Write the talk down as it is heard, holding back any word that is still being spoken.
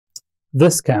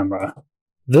this camera,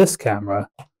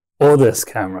 or this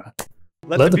camera.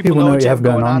 Let the people know what you have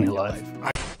going on in your life.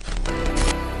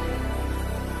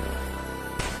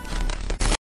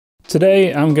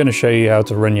 Today I'm going to show you how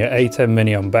to run your ATEM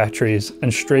Mini on batteries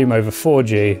and stream over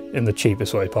 4G in the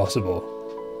cheapest way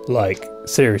possible. Like,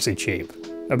 seriously cheap.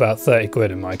 About 30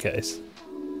 quid in my case.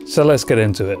 So let's get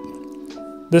into it.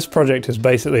 This project is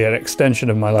basically an extension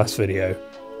of my last video,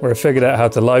 where I figured out how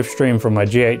to live stream from my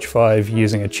GH5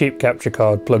 using a cheap capture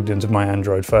card plugged into my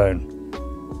Android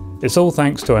phone. It's all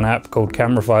thanks to an app called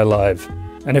CameraFi Live,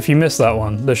 and if you missed that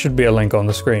one, there should be a link on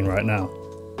the screen right now.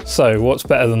 So what's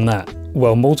better than that?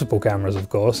 Well, multiple cameras of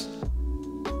course.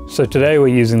 So today we're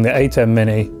using the ATEM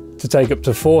Mini to take up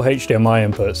to 4 HDMI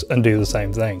inputs and do the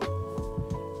same thing.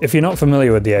 If you're not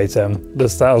familiar with the ATEM,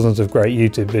 there's thousands of great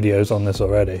YouTube videos on this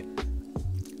already,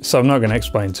 so I'm not going to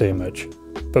explain too much.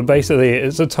 But basically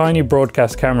it's a tiny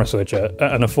broadcast camera switcher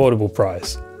at an affordable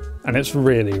price, and it's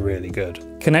really good.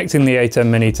 Connecting the ATEM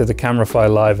Mini to the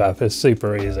CameraFi Live app is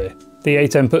super easy. The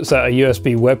ATEM puts out a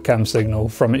USB webcam signal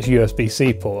from its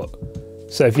USB-C port,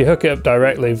 so if you hook it up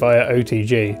directly via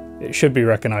OTG, it should be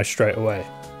recognised straight away.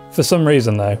 For some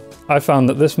reason though, I found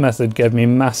that this method gave me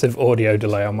massive audio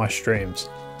delay on my streams.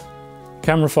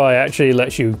 CameraFi actually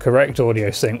lets you correct audio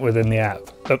sync within the app,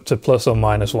 up to plus or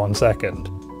minus 1 second.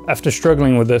 After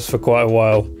struggling with this for quite a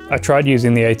while, I tried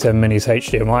using the ATEM Mini's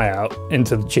HDMI out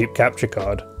into the cheap capture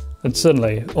card, and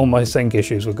suddenly all my sync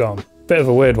issues were gone. Bit of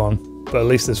a weird one, but at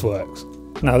least this works.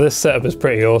 Now this setup is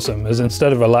pretty awesome, as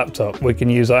instead of a laptop we can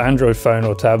use our Android phone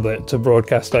or tablet to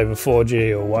broadcast over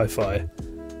 4G or Wi-Fi.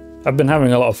 I've been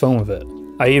having a lot of fun with it.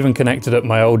 I even connected up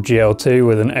my old GL2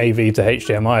 with an AV to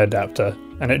HDMI adapter,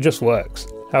 and it just works.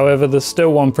 However, there's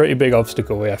still one pretty big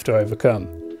obstacle we have to overcome.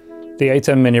 The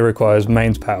ATEM Mini requires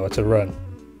mains power to run.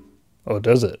 Or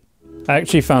does it? I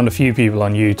actually found a few people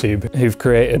on YouTube who've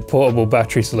created portable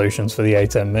battery solutions for the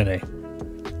ATEM Mini.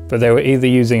 But they were either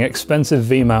using expensive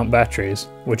V-mount batteries,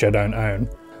 which I don't own,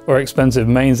 or expensive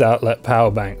mains outlet power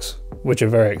banks, which are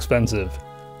very expensive.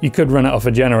 You could run it off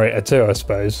a generator too, I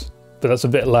suppose, but that's a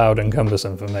bit loud and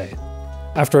cumbersome for me.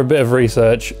 After a bit of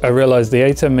research, I realised the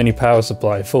ATEM Mini power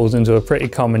supply falls into a pretty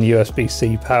common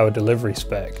USB-C power delivery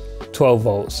spec, 12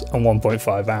 volts and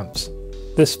 1.5 amps.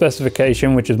 This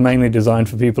specification, which is mainly designed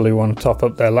for people who want to top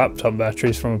up their laptop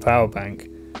batteries from a power bank,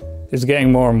 is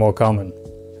getting more and more common,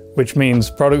 which means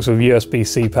products with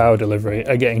USB-C power delivery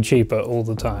are getting cheaper all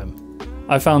the time.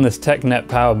 I found this TechNet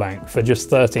power bank for just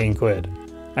 13 quid,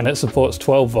 and it supports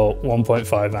 12 volt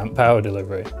 1.5 amp power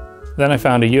delivery. Then I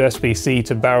found a USB-C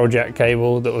to barrel jack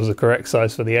cable that was the correct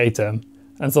size for the ATEM,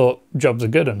 and thought, job's a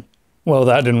good one. Well,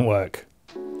 that didn't work.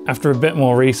 After a bit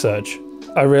more research,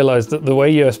 I realised that the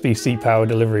way USB-C power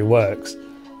delivery works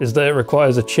is that it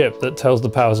requires a chip that tells the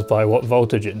power supply what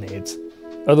voltage it needs.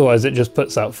 Otherwise it just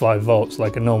puts out 5 volts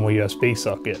like a normal USB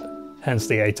socket, hence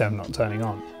the ATEM not turning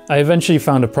on. I eventually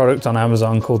found a product on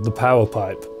Amazon called the Power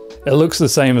Pipe. It looks the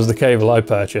same as the cable I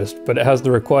purchased, but it has the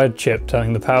required chip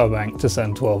telling the power bank to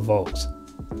send 12 volts.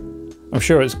 I'm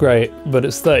sure it's great, but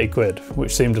it's 30 quid,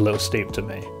 which seemed a little steep to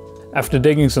me. After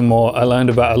digging some more, I learned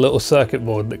about a little circuit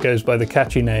board that goes by the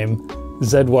catchy name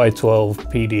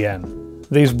ZY12PDN.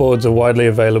 These boards are widely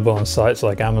available on sites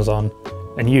like Amazon,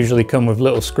 and usually come with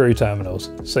little screw terminals,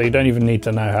 so you don't even need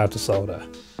to know how to solder.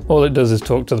 All it does is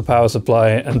talk to the power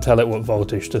supply and tell it what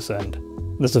voltage to send.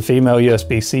 There's a female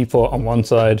USB-C port on one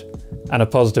side, and a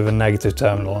positive and negative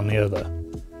terminal on the other.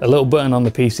 A little button on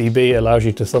the PCB allows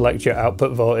you to select your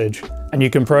output voltage, and you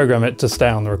can program it to stay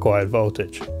on the required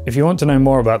voltage. If you want to know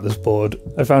more about this board,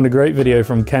 I found a great video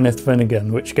from Kenneth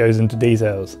Finnegan which goes into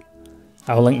details.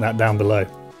 I'll link that down below.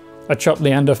 I chopped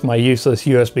the end off my useless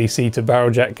USB-C to barrel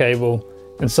jack cable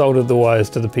and soldered the wires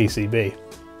to the PCB.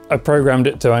 I programmed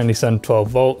it to only send 12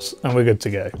 volts and we're good to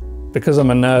go. Because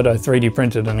I'm a nerd, I 3D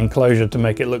printed an enclosure to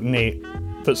make it look neat,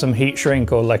 but some heat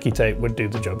shrink or lecky tape would do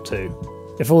the job too.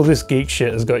 If all this geek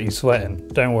shit has got you sweating,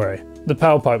 don't worry, the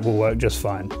power pipe will work just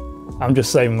fine. I'm just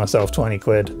saving myself 20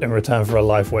 quid in return for a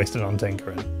life wasted on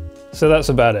tinkering. So that's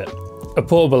about it. A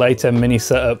portable ATEM Mini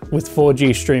setup with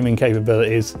 4G streaming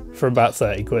capabilities for about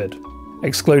 30 quid,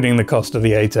 excluding the cost of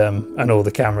the ATEM and all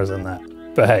the cameras and that.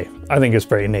 But hey, I think it's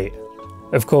pretty neat.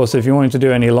 Of course, if you're wanting to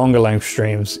do any longer length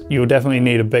streams, you'll definitely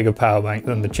need a bigger power bank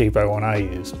than the cheapo one I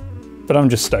used. But I'm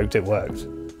just stoked it worked.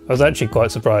 I was actually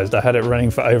quite surprised. I had it running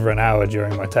for over an hour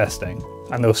during my testing,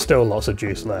 and there was still lots of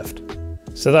juice left.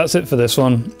 So that's it for this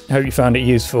one. Hope you found it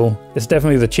useful. It's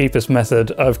definitely the cheapest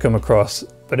method I've come across,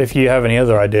 but if you have any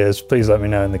other ideas, please let me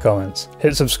know in the comments.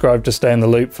 Hit subscribe to stay in the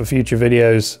loop for future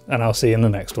videos, and I'll see you in the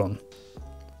next one.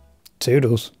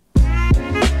 Toodles.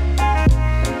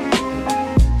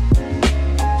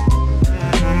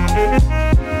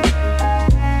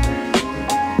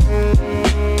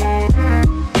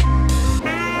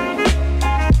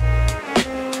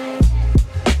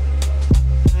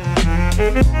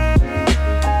 Bye.